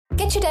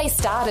Get your day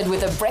started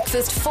with a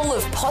breakfast full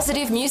of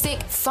positive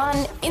music,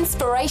 fun,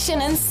 inspiration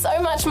and so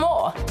much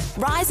more.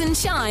 Rise and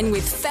shine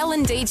with Fel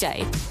and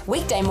DJ.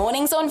 Weekday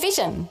mornings on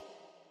Vision.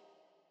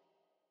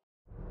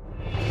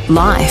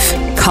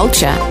 Life,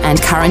 culture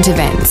and current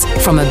events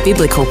from a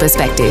biblical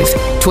perspective.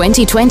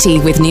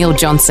 2020 with Neil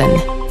Johnson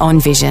on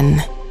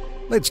Vision.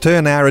 Let's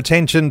turn our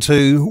attention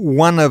to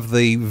one of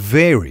the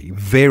very,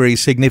 very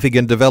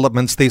significant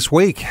developments this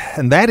week,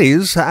 and that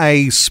is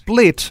a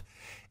split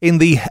in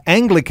the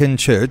Anglican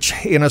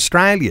Church in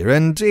Australia.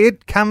 And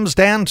it comes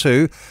down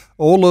to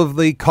all of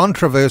the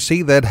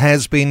controversy that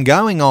has been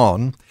going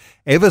on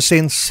ever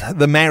since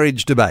the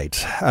marriage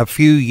debate a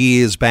few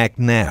years back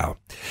now.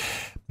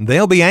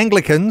 There'll be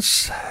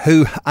Anglicans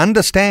who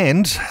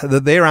understand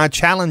that there are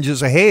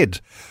challenges ahead.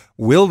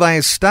 Will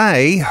they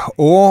stay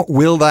or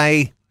will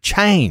they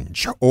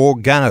change or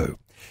go?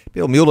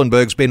 Bill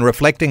Muhlenberg's been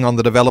reflecting on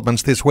the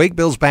developments this week.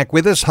 Bill's back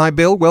with us. Hi,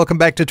 Bill. Welcome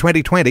back to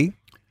 2020.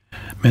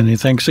 Many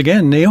thanks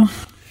again, Neil.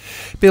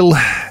 Bill,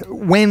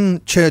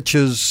 when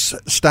churches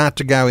start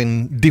to go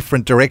in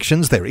different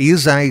directions, there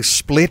is a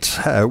split.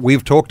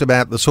 We've talked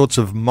about the sorts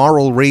of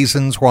moral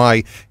reasons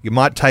why you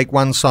might take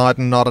one side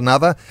and not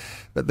another.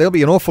 But there'll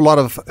be an awful lot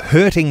of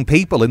hurting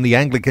people in the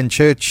Anglican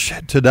Church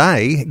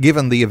today,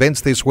 given the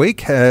events this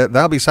week.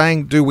 They'll be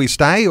saying, do we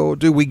stay or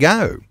do we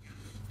go?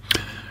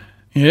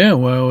 Yeah,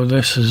 well,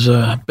 this has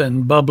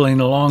been bubbling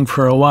along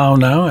for a while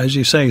now, as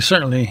you say,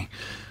 certainly,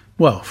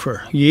 well,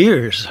 for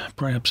years,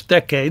 perhaps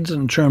decades,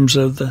 in terms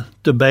of the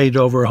debate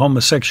over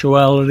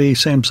homosexuality,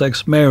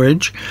 same-sex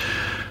marriage.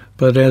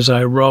 But as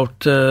I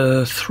wrote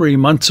 3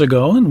 months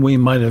ago, and we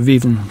might have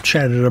even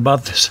chatted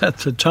about this at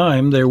the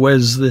time, there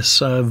was this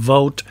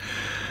vote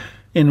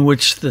in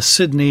which the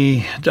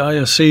Sydney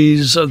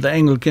Diocese of the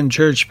Anglican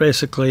Church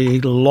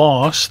basically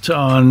lost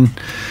on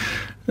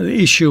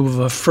the issue of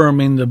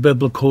affirming the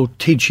biblical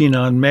teaching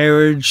on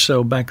marriage.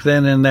 So back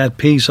then in that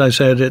piece I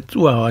said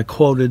I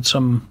quoted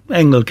some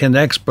Anglican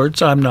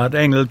experts. I'm not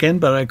Anglican,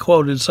 but I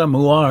quoted some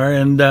who are,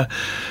 and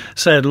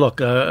said,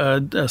 look,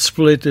 a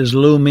split is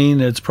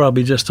looming. It's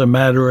probably just a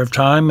matter of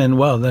time. And,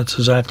 well, that's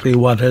exactly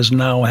what has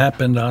now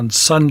happened on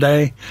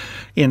Sunday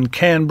in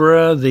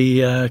Canberra.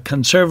 The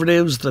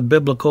conservatives, the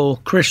biblical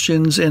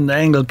Christians in the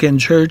Anglican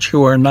Church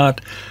who are not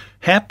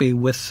happy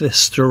with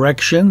this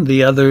direction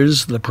the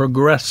others, the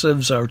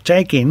progressives, are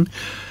taking,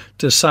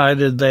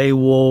 decided they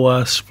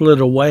will split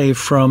away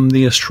from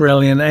the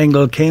Australian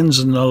Anglicans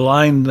and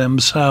align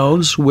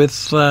themselves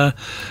with,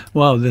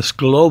 this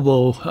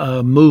global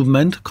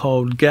movement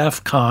called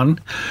GAFCON,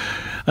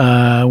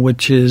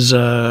 which is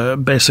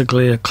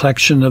basically a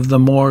collection of the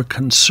more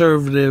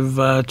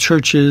conservative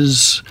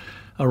churches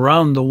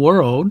around the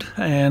world.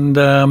 And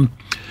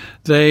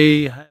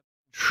they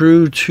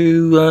true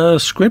to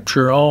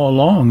Scripture all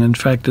along. In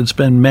fact, it's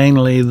been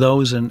mainly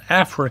those in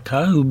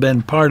Africa who've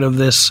been part of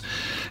this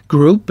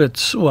group. It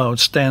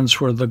stands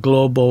for the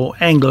Global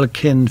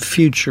Anglican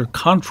Future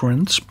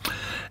Conference,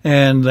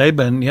 and they've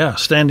been,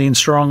 standing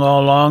strong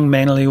all along,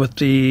 mainly with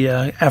the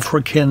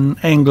African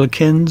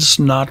Anglicans,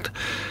 not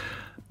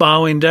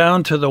bowing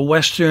down to the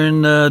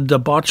Western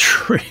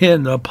debauchery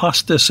and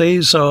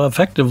apostasy. So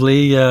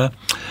effectively,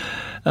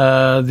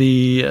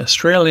 the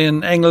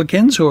Australian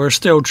Anglicans, who are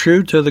still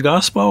true to the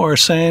gospel, are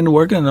saying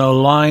we're going to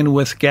align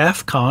with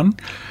GAFCON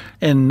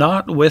and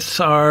not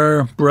with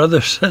our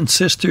brothers and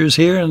sisters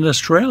here in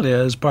Australia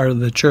as part of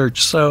the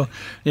church. So,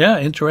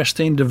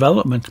 interesting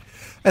development.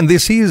 And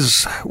this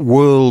is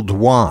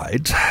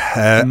worldwide,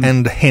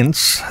 and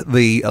hence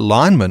the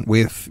alignment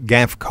with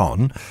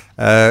GAFCON.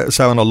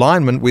 So an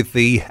alignment with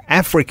the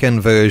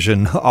African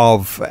version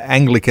of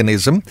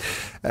Anglicanism.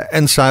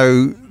 And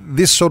so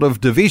this sort of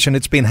division,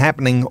 it's been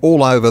happening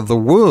all over the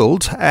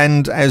world.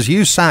 And as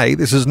you say,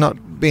 this has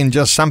not been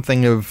just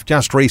something of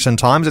just recent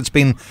times. It's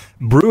been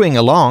brewing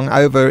along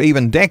over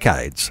even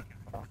decades.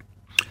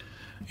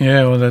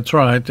 Yeah, well, that's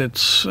right.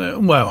 It's,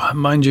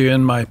 mind you,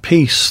 in my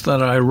piece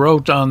that I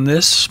wrote on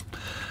this,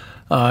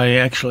 I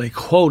actually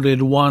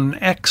quoted one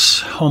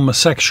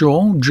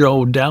ex-homosexual,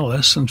 Joe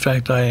Dallas. In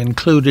fact, I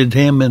included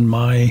him in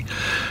my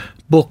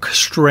book,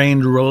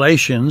 Strained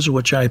Relations,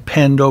 which I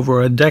penned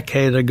over a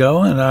decade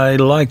ago, and I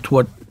liked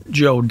what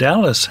Joe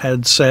Dallas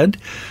had said.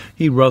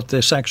 He wrote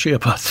this actually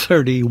about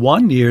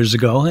 31 years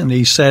ago, and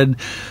he said,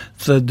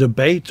 the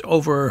debate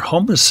over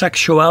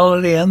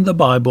homosexuality and the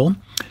Bible,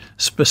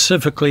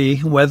 specifically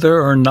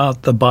whether or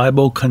not the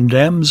Bible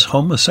condemns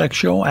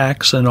homosexual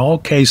acts in all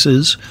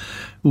cases,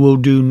 will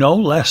do no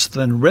less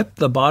than rip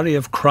the body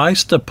of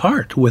Christ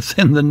apart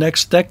within the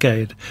next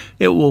decade.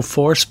 It will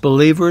force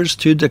believers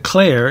to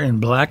declare in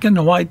black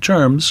and white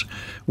terms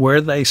where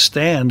they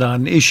stand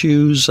on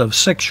issues of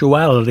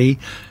sexuality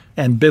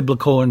and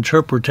biblical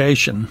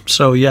interpretation.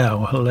 So,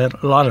 a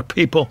lot of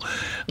people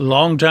a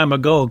long time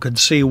ago could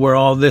see where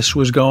all this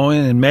was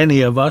going, and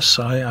many of us,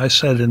 I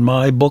said in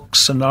my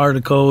books and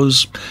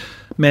articles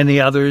many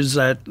others,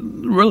 that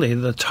really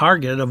the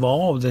target of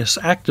all of this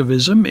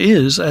activism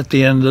is, at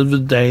the end of the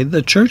day,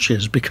 the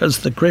churches, because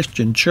the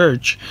Christian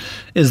church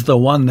is the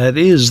one that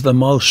is the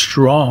most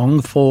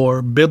strong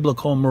for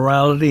biblical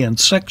morality and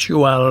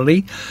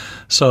sexuality.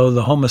 So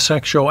the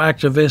homosexual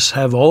activists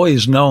have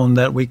always known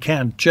that we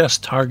can't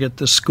just target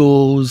the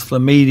schools, the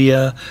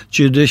media,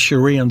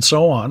 judiciary, and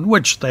so on,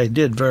 which they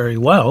did very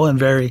well and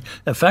very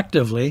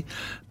effectively.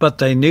 But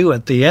they knew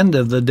at the end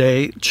of the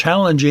day,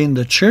 challenging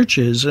the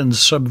churches and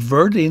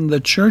subverting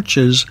the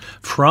churches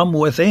from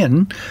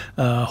within,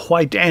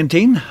 white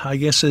anting, I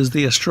guess is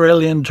the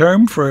Australian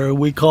term for,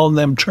 we call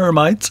them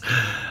termites.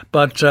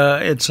 But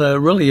it's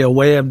really a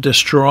way of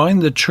destroying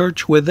the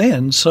church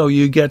within. So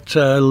you get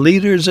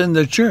leaders in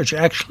the church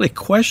actually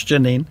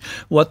questioning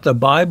what the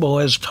Bible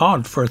has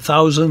taught for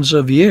thousands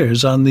of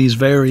years on these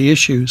very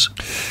issues.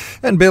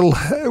 And Bill,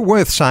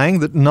 worth saying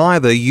that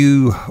neither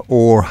you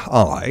or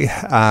I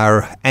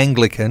are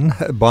Anglican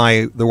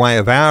by the way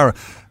of our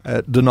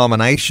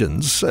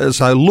denominations.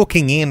 So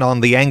looking in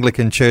on the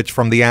Anglican Church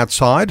from the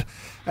outside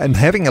and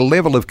having a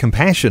level of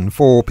compassion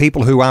for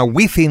people who are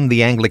within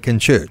the Anglican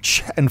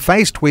Church and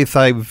faced with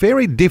a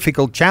very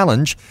difficult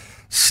challenge,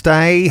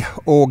 stay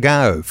or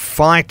go,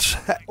 fight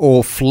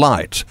or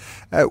flight.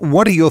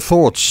 What are your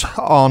thoughts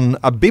on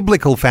a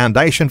biblical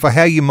foundation for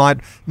how you might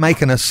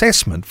make an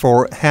assessment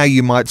for how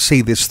you might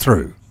see this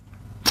through?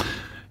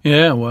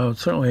 Yeah, well,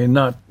 certainly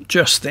not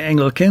just the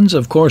Anglicans.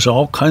 Of course,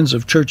 all kinds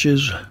of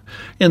churches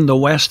in the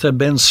West have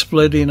been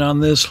splitting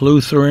on this.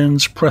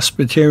 Lutherans,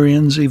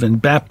 Presbyterians, even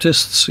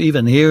Baptists,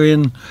 even here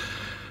in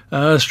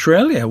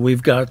Australia.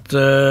 We've got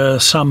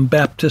some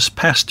Baptist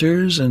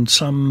pastors and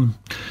some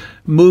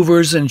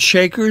movers and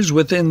shakers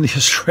within the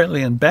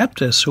Australian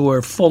Baptists who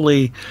are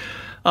fully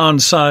on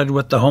side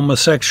with the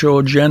homosexual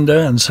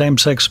agenda and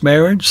same-sex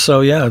marriage.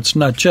 So, yeah, it's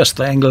not just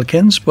the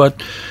Anglicans,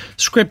 but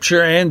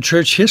Scripture and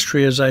church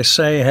history, as I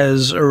say,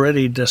 has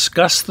already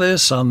discussed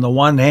this. On the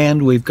one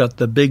hand, we've got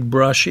the big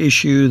brush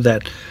issue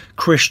that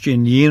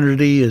Christian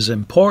unity is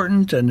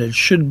important and it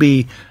should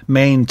be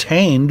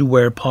maintained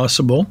where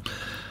possible.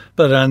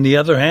 But on the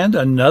other hand,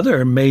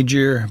 another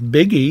major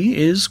biggie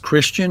is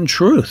Christian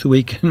truth.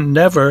 We can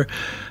never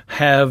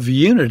have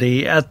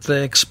unity at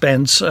the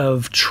expense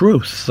of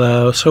truth.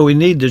 So we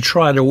need to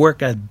try to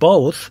work at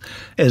both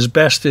as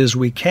best as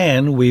we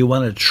can. We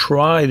want to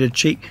try to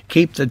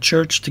keep the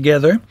church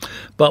together,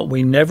 but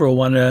we never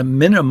want to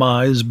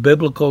minimize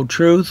biblical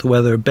truth,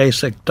 whether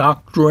basic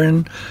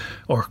doctrine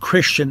or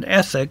Christian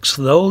ethics.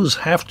 Those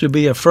have to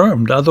be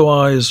affirmed.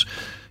 Otherwise,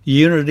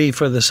 unity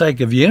for the sake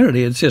of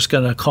unity, it's just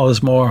going to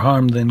cause more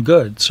harm than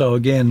good. So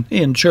again,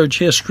 in church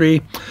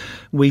history,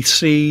 we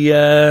see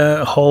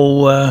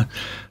whole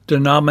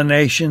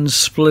denominations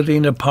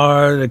splitting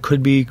apart. It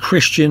could be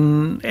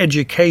Christian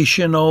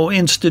educational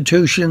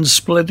institutions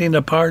splitting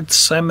apart,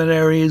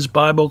 seminaries,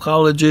 Bible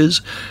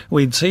colleges.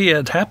 We'd see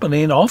it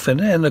happening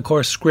often. And of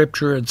course,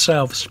 Scripture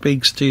itself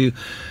speaks to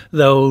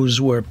those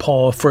where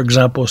Paul, for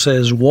example,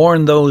 says,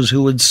 warn those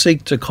who would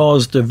seek to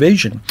cause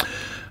division.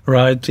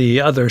 Right,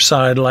 the other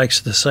side likes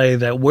to say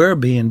that we're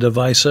being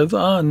divisive.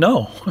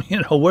 No,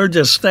 we're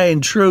just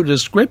staying true to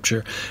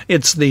Scripture.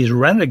 It's these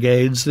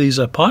renegades, these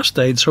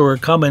apostates who are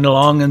coming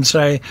along and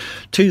say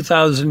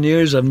 2,000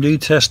 years of New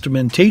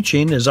Testament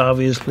teaching has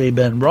obviously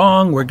been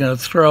wrong. We're going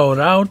to throw it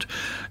out.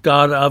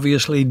 God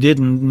obviously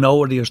didn't know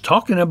what he was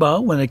talking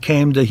about when it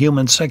came to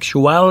human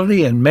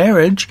sexuality and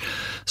marriage.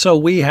 So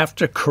we have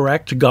to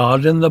correct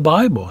God in the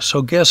Bible.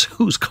 So guess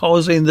who's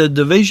causing the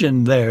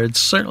division there? It's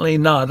certainly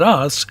not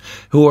us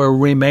who are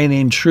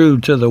remaining true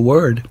to the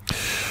Word.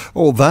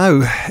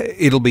 Although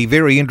it'll be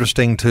very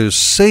interesting to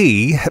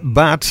see,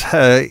 but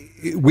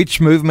which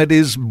movement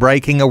is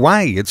breaking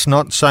away? It's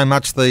not so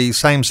much the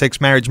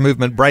same-sex marriage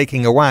movement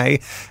breaking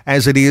away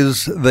as it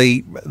is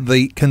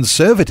the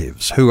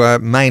conservatives who are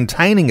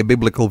maintaining a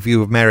biblical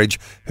view of marriage,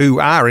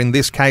 who are, in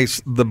this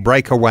case, the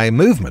breakaway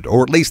movement,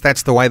 or at least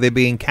that's the way they're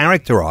being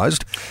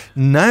characterised.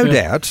 No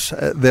doubt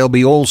there'll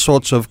be all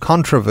sorts of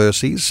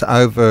controversies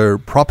over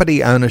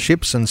property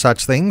ownerships and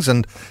such things,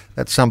 and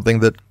that's something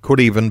that could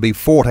even be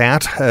fought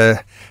out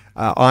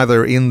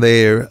either in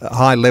their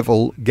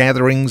high-level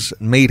gatherings,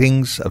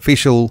 meetings,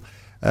 official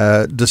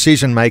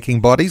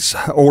decision-making bodies,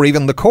 or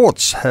even the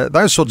courts.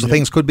 Those sorts of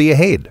things could be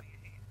ahead.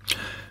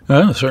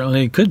 Well,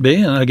 certainly it could be.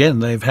 And again,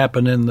 they've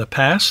happened in the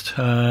past.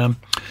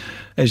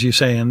 As you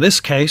say, in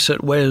this case,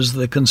 it was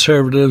the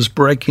conservatives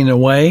breaking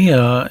away.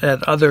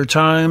 At other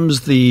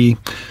times, the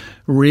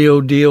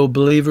real deal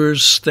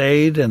believers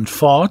stayed and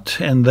fought,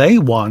 and they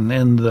won,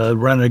 and the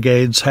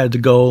renegades had to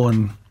go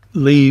and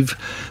leave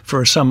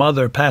for some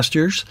other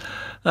pastures.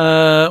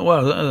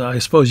 Well, I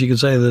suppose you could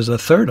say there's a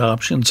third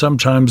option.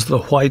 Sometimes the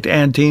white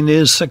anting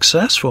is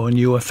successful and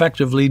you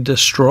effectively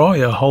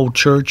destroy a whole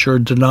church or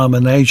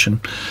denomination.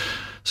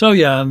 So,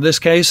 yeah, in this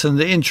case, in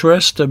the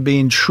interest of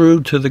being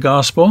true to the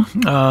gospel,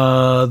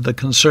 the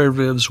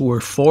conservatives were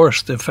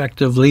forced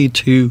effectively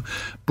to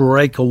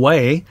break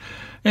away.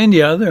 And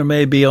yeah, there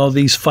may be all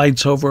these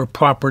fights over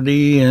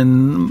property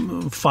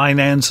and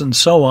finance and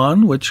so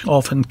on, which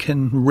often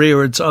can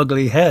rear its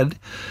ugly head.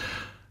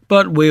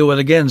 But we would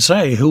again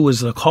say, who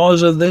was the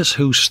cause of this?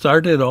 Who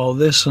started all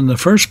this in the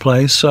first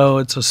place? So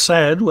it's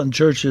sad when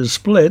churches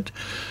split,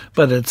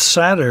 but it's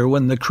sadder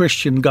when the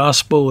Christian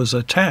gospel is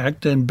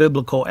attacked and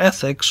biblical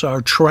ethics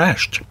are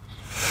trashed.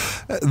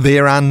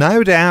 There are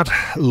no doubt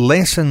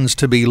lessons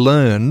to be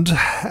learned,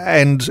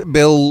 and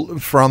Bill,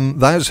 from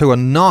those who are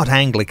not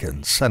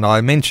Anglicans, and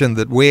I mentioned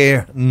that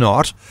we're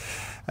not,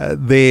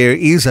 there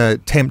is a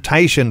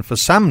temptation for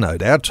some, no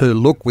doubt, to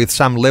look with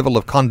some level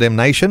of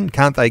condemnation.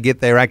 Can't they get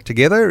their act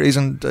together?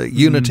 Isn't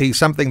unity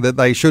something that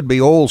they should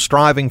be all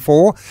striving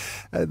for?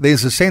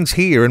 There's a sense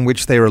here in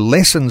which there are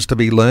lessons to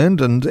be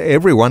learned, and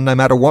everyone, no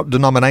matter what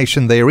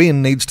denomination they're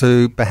in, needs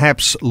to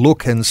perhaps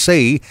look and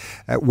see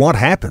what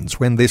happens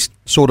when this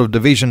sort of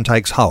division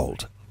takes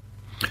hold.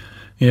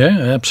 Yeah,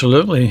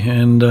 absolutely.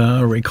 And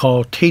I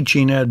recall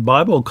teaching at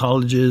Bible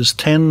colleges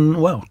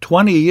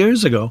 20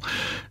 years ago.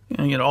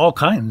 All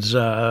kinds,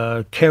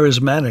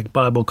 charismatic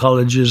Bible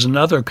colleges and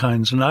other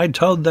kinds. And I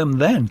told them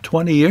then,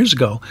 20 years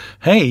ago,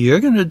 hey,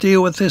 you're going to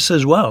deal with this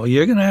as well.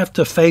 You're going to have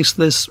to face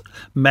this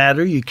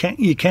matter. You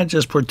can't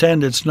just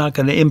pretend it's not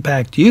going to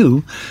impact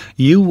you.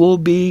 You will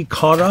be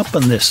caught up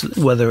in this,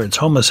 whether it's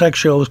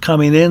homosexuals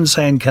coming in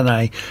saying, can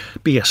I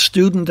be a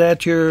student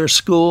at your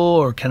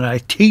school, or can I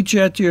teach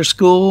at your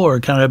school,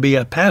 or can I be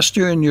a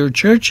pastor in your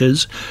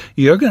churches?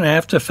 You're going to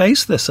have to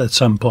face this at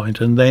some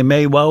point, and they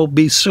may well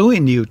be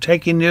suing you,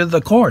 taking you to the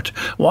court.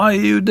 Why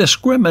are you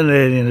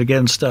discriminating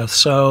against us?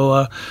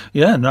 So,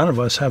 none of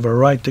us have a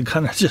right to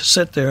kind of just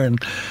sit there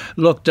and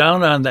look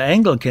down on the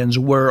Anglicans.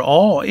 We're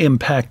all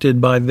impacted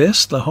by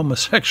this. The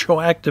homosexual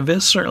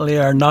activists certainly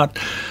are not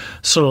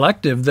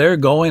selective. They're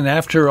going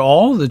after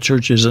all the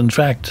churches, in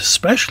fact,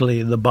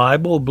 especially the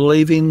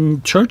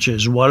Bible-believing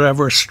churches,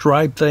 whatever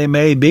stripe they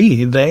may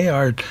be. They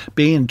are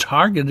being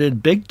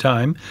targeted big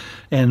time,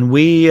 and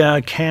we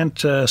can't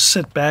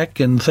sit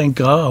back and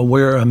think, oh,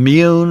 we're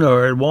immune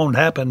or it won't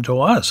happen to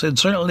us. It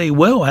certainly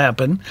will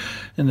happen,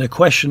 and the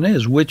question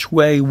is, which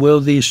way will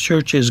these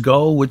churches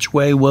go? Which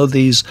way will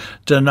these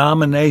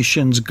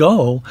denominations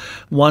go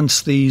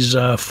once these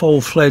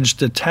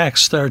full-fledged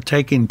attacks start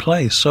taking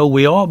place? So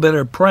we all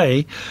better pray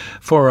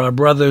for our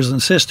brothers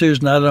and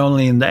sisters, not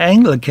only in the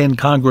Anglican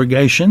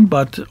congregation,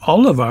 but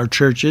all of our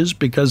churches,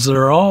 because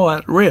they're all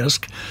at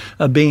risk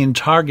of being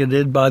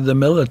targeted by the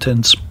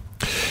militants.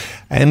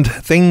 And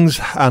things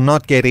are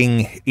not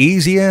getting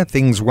easier,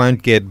 things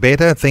won't get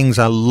better, things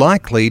are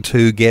likely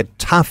to get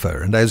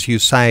tougher. And as you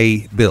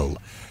say, Bill,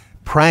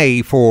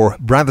 pray for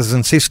brothers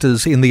and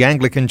sisters in the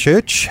Anglican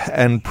Church,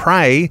 and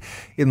pray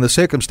in the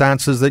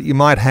circumstances that you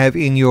might have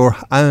in your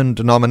own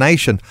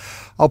denomination.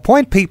 I'll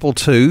point people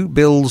to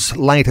Bill's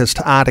latest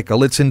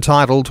article. It's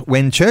entitled,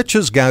 When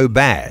Churches Go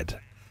Bad,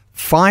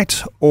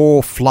 Fight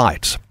or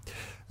Flight.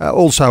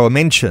 Also a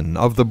mention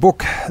of the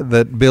book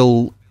that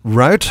Bill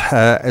wrote,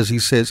 as he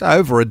says,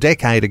 over a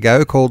decade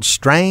ago, called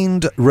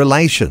Strained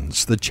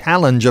Relations, The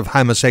Challenge of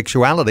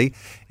Homosexuality.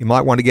 You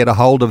might want to get a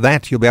hold of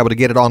that. You'll be able to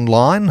get it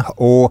online,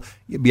 or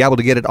you'll be able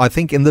to get it, I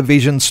think, in the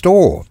Vision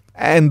store.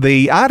 And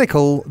the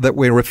article that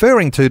we're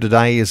referring to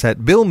today is at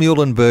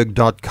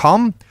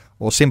billmuhlenberg.com,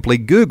 or simply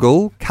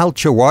Google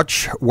Culture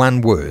Watch, one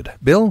word.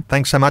 Bill,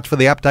 thanks so much for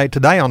the update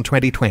today on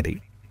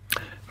 2020.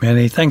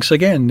 Many thanks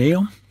again,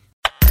 Neil.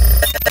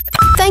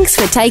 Thanks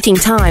for taking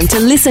time to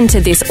listen to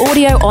this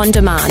audio on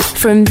demand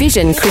from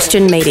Vision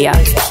Christian Media.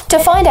 To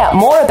find out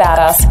more about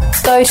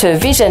us, go to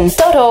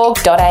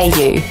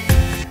vision.org.au.